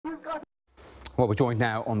Well, we're joined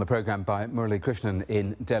now on the programme by Murali Krishnan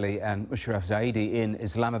in Delhi and Mosharraf Zaidi in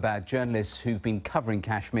Islamabad, journalists who've been covering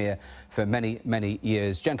Kashmir for many, many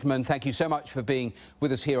years. Gentlemen, thank you so much for being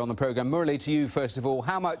with us here on the programme. Murali, to you first of all,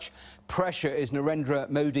 how much pressure is Narendra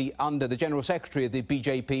Modi under? The General Secretary of the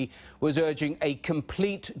BJP was urging a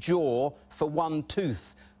complete jaw for one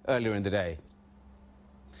tooth earlier in the day.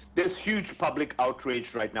 There's huge public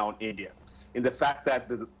outrage right now in India in the fact that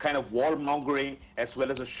the kind of warmongering as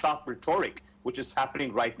well as a sharp rhetoric which is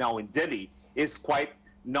happening right now in Delhi is quite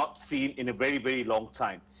not seen in a very, very long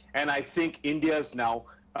time. And I think India is now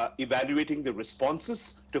evaluating the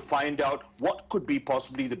responses to find out what could be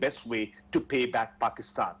possibly the best way to pay back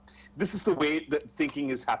Pakistan. This is the way that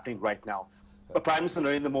thinking is happening right now. Prime Minister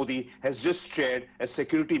Narendra Modi has just chaired a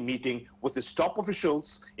security meeting with his top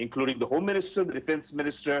officials, including the Home Minister, the Defense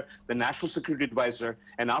Minister, the National Security Advisor,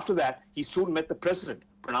 and after that, he soon met the President,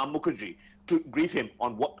 Pranab Mukherjee, to brief him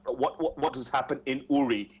on what has happened in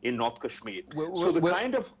Uri in North Kashmir.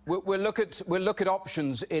 We'll look at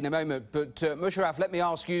options in a moment, but Mosharraf, let me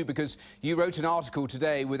ask you, because you wrote an article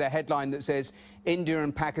today with a headline that says India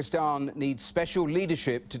and Pakistan need special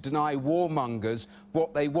leadership to deny warmongers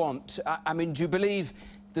what they want. I mean, do you believe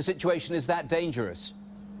the situation is that dangerous?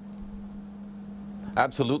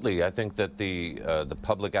 Absolutely. I think that the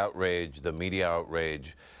public outrage, the media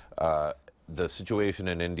outrage, the situation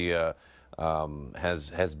in India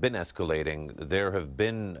has been escalating. There have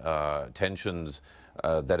been tensions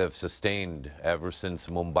that have sustained ever since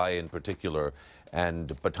Mumbai in particular, and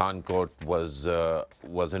Pathankot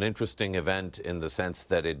was an interesting event in the sense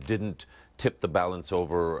that it didn't tip the balance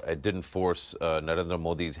over. It didn't force Narendra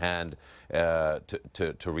Modi's hand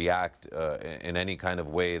to react in any kind of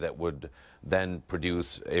way that would then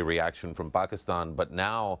produce a reaction from Pakistan. But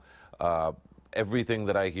now everything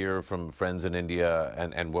that I hear from friends in India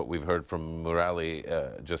and what we've heard from Murali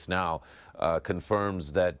just now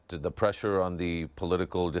confirms that the pressure on the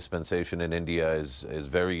political dispensation in India is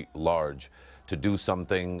very large to do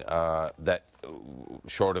something that,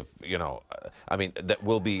 short of, I mean, that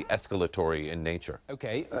will be escalatory in nature.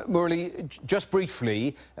 OK. Murali, just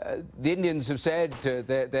briefly, the Indians have said,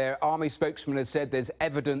 their army spokesman has said there's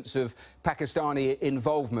evidence of Pakistani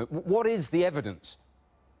involvement. What is the evidence?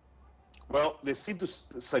 Well, they seem to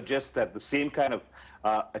suggest that the same kind of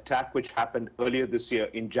attack which happened earlier this year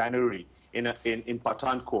in January in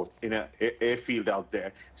Pathankot, in an airfield out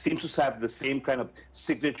there, seems to have the same kind of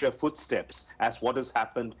signature footsteps as what has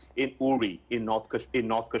happened in Uri in North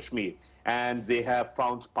Kashmir. And they have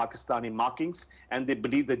found Pakistani markings, and they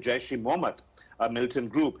believe that Jaish-e-Mohammed, a militant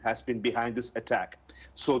group, has been behind this attack.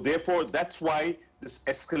 So therefore, that's why this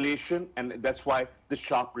escalation, and that's why the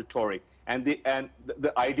sharp rhetoric. And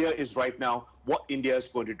the idea is right now what India is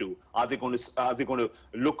going to do. Are they going to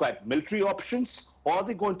look at military options, or are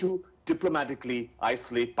they going to diplomatically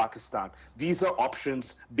isolate Pakistan? These are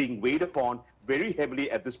options being weighed upon very heavily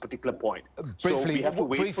at this particular point. Briefly, so we have to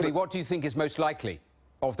wait what do you think is most likely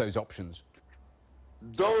of those options?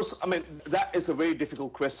 I mean, that is a very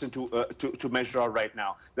difficult question to measure out right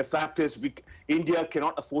now. The fact is, India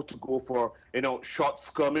cannot afford to go for, short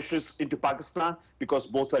skirmishes into Pakistan, because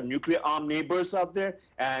both are nuclear-armed neighbors out there,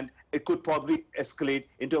 and it could probably escalate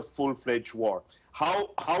into a full-fledged war.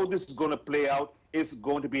 How this is going to play out is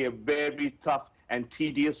going to be a very tough and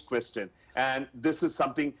tedious question. And this is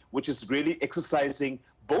something which is really exercising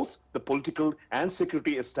both the political and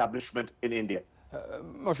security establishment in India.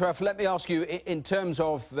 Mosharraf, let me ask you, in terms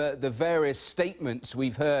of the various statements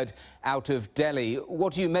we've heard out of Delhi,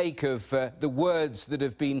 what do you make of the words that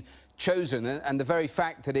have been chosen and the very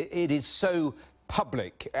fact that it is so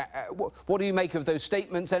public? What do you make of those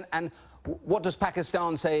statements, and what does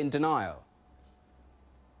Pakistan say in denial?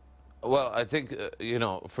 Well, I think,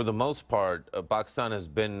 for the most part, Pakistan has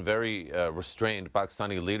been very restrained.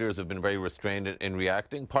 Pakistani leaders have been very restrained in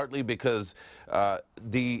reacting, partly because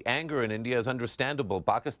the anger in India is understandable.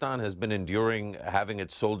 Pakistan has been enduring having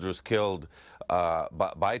its soldiers killed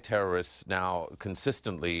by terrorists now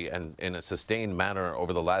consistently and in a sustained manner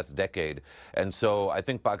over the last decade. And so I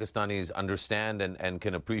think Pakistanis understand and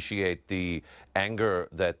can appreciate the anger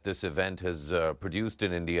that this event has produced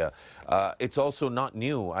in India. It's also not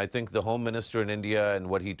new. I think the Home Minister in India and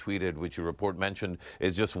what he tweeted, which your report mentioned,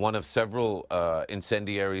 is just one of several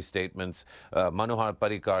incendiary statements. Manohar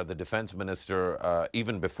Parrikar, the Defense Minister,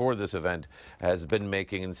 even before this event, has been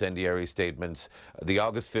making incendiary statements. The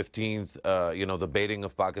August 15th, the baiting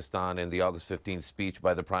of Pakistan in the August 15th speech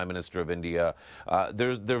by the Prime Minister of India.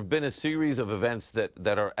 There have been a series of events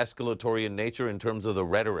that are escalatory in nature in terms of the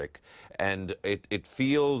rhetoric. And it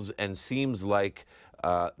feels and seems like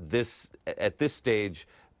at this stage,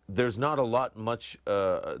 there's not a lot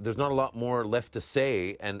more left to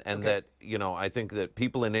say, and that, you know, I think that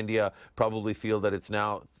people in India probably feel that it's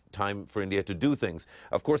now time for India to do things.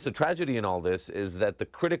 Of course, the tragedy in all this is that the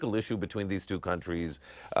critical issue between these two countries,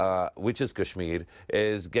 which is Kashmir,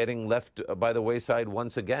 is getting left by the wayside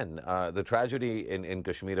once again. The tragedy in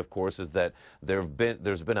Kashmir, of course, is that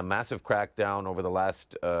there's been a massive crackdown over the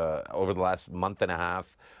last month and a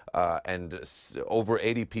half, and over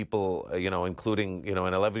 80 people, you know, including, you know,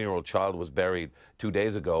 an 11-year-old child was buried 2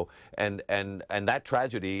 days ago, and that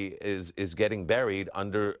tragedy is getting buried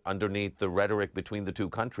underneath the rhetoric between the two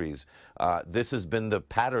countries. This has been the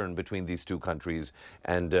pattern between these two countries,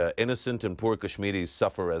 and innocent and poor Kashmiris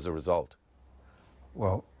suffer as a result.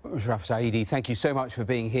 Well, Mosharraf Zaidi, thank you so much for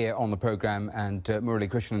being here on the programme, and Murali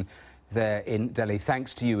Krishnan there in Delhi,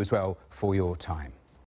 thanks to you as well for your time.